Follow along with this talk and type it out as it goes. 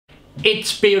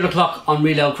It's Beer O'Clock on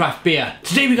Real Ale Craft Beer.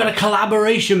 Today we've got a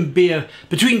collaboration beer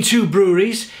between two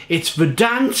breweries. It's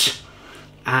Verdant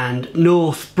and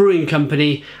North Brewing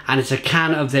Company, and it's a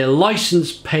can of their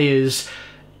Licence Payers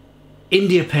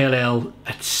India Pale Ale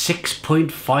at 6.5%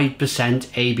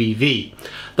 ABV.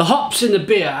 The hops in the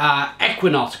beer are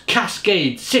Equinox,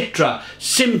 Cascade, Citra,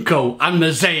 Simcoe and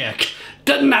Mosaic.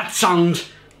 Doesn't that sound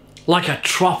like a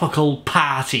tropical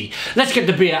party? Let's get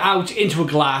the beer out into a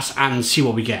glass and see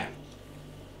what we get.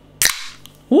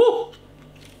 Woo!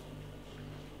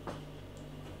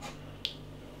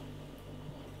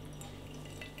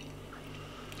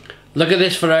 Look at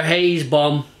this for a haze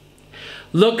bomb.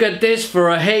 Look at this for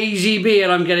a hazy beer.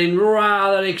 I'm getting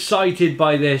rather excited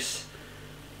by this.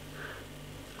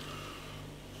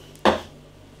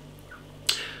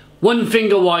 One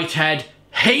finger whitehead,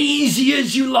 hazy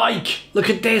as you like. Look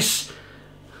at this.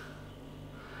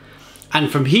 And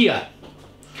from here,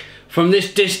 from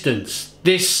this distance,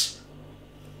 this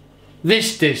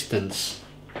distance,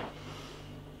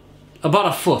 about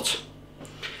a foot,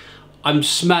 I'm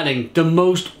smelling the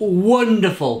most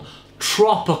wonderful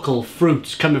tropical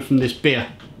fruits coming from this beer.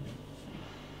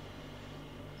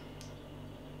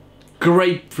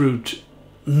 Grapefruit,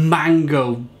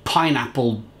 mango,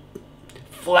 pineapple,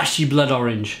 fleshy blood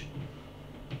orange.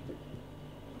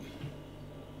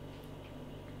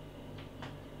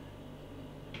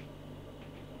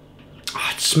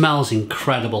 Oh, it smells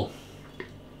incredible.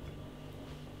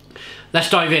 Let's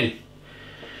dive in.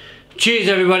 Cheers,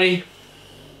 everybody.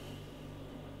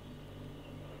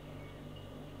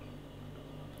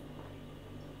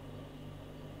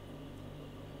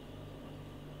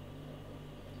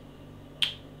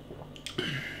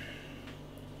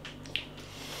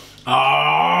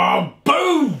 Oh,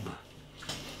 boom!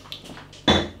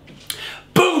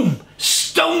 Boom!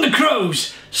 Stone the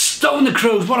Crows! Stone the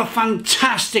Crows! What a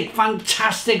fantastic,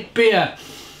 fantastic beer.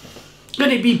 Let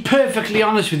me be perfectly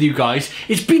honest with you guys.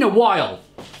 It's been a while.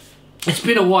 It's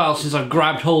been a while since I've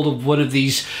grabbed hold of one of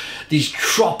these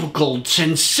tropical,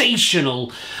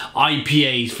 sensational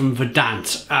IPAs from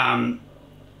Verdant.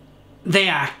 They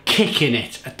are kicking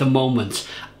it at the moment.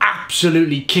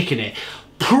 Absolutely kicking it.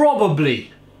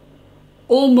 Probably,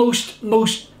 almost,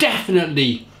 most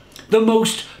definitely, the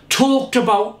most talked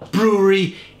about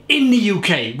brewery in the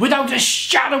UK, without a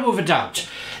shadow of a doubt.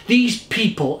 These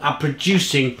people are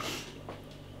producing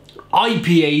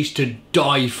IPAs to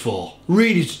die for,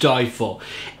 really to die for.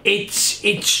 It's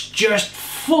just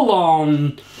full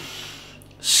on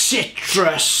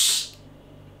citrus,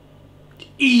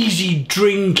 easy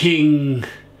drinking,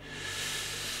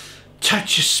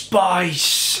 touch of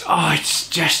spice. Oh, it's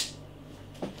just,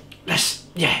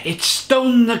 yeah, it's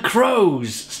Stone the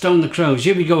Crows. Stone the Crows.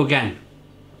 Here we go again.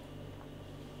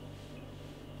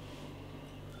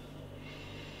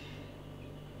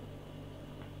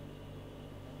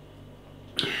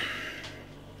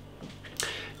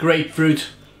 Grapefruit,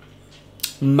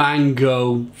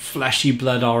 mango, fleshy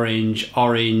blood orange,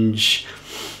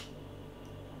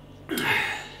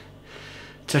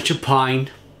 touch of pine,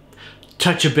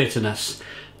 touch of bitterness.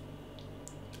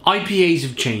 IPAs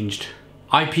have changed.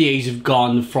 IPAs have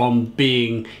gone from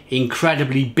being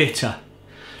incredibly bitter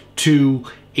to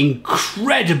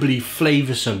incredibly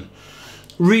flavoursome.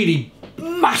 Really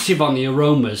massive on the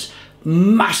aromas,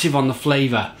 massive on the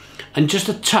flavour, and just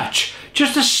a touch,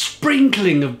 just a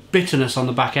sprinkling of bitterness on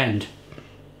the back end.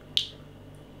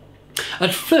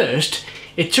 At first,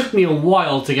 it took me a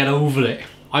while to get over it.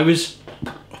 I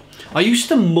used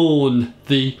to mourn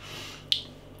the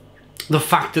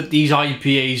fact that these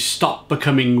IPAs stopped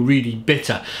becoming really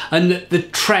bitter, and that the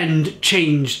trend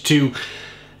changed to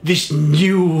this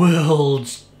new world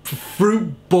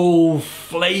fruit bowl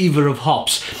flavour of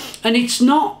hops. And it's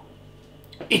not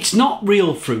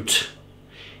real fruit.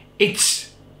 It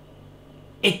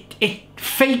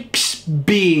fakes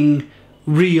being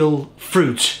real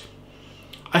fruit.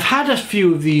 I've had a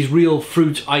few of these real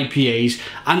fruit IPAs,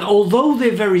 and although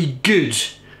they're very good,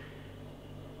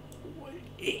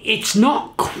 it's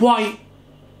not quite,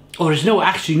 or it's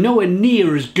actually nowhere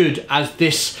near as good as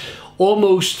this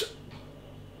almost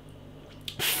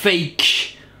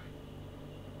fake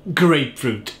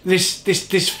grapefruit,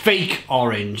 this fake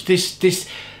orange, this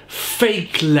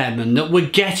fake lemon that we're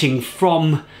getting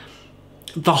from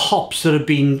the hops that have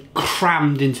been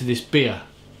crammed into this beer.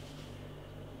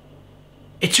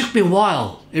 It took me a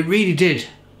while, it really did,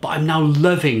 but I'm now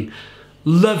loving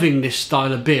this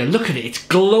style of beer. Look at it, it's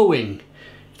glowing,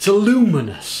 it's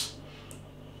luminous.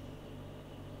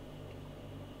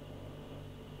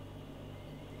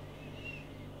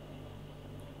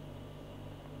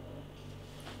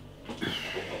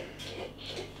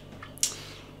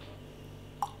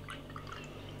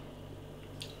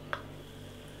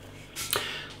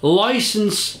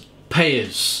 License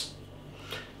payers.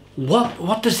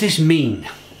 What does this mean?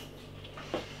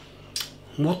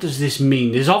 What does this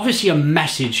mean? There's obviously a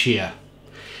message here.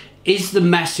 Is the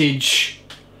message,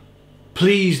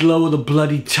 please lower the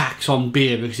bloody tax on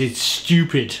beer because it's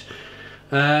stupid?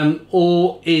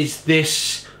 Or is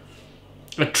this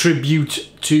a tribute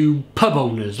to pub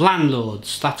owners,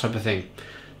 landlords, that type of thing?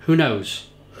 Who knows?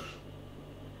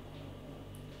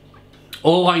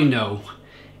 All I know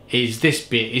is this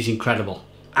beer is incredible.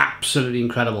 Absolutely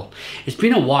incredible. It's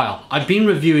been a while. I've been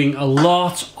reviewing a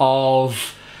lot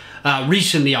of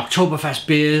recently Oktoberfest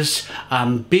beers,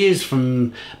 beers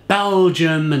from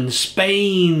Belgium and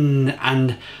Spain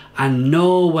and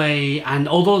Norway, and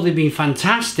although they've been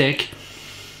fantastic,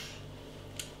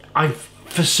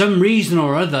 for some reason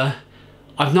or other,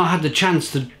 I've not had the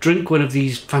chance to drink one of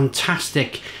these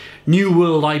fantastic New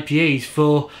World IPAs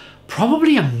for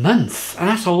probably a month, and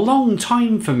that's a long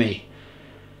time for me.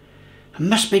 I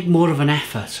must make more of an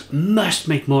effort. Must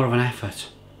make more of an effort.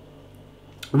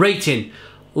 Rating,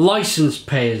 license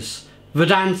payers,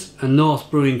 Verdant and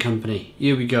North Brewing Company.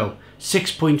 Here we go.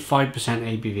 6.5%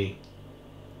 ABV.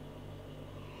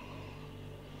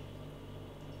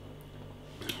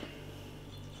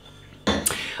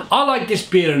 I like this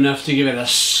beer enough to give it a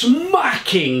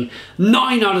smacking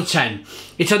 9 out of 10.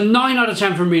 It's a 9 out of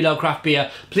 10 from Real Craft Beer.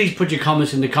 Please put your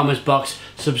comments in the comments box.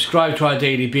 Subscribe to our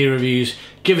daily beer reviews.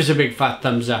 Give us a big fat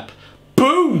thumbs up.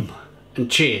 Boom!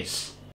 And cheers.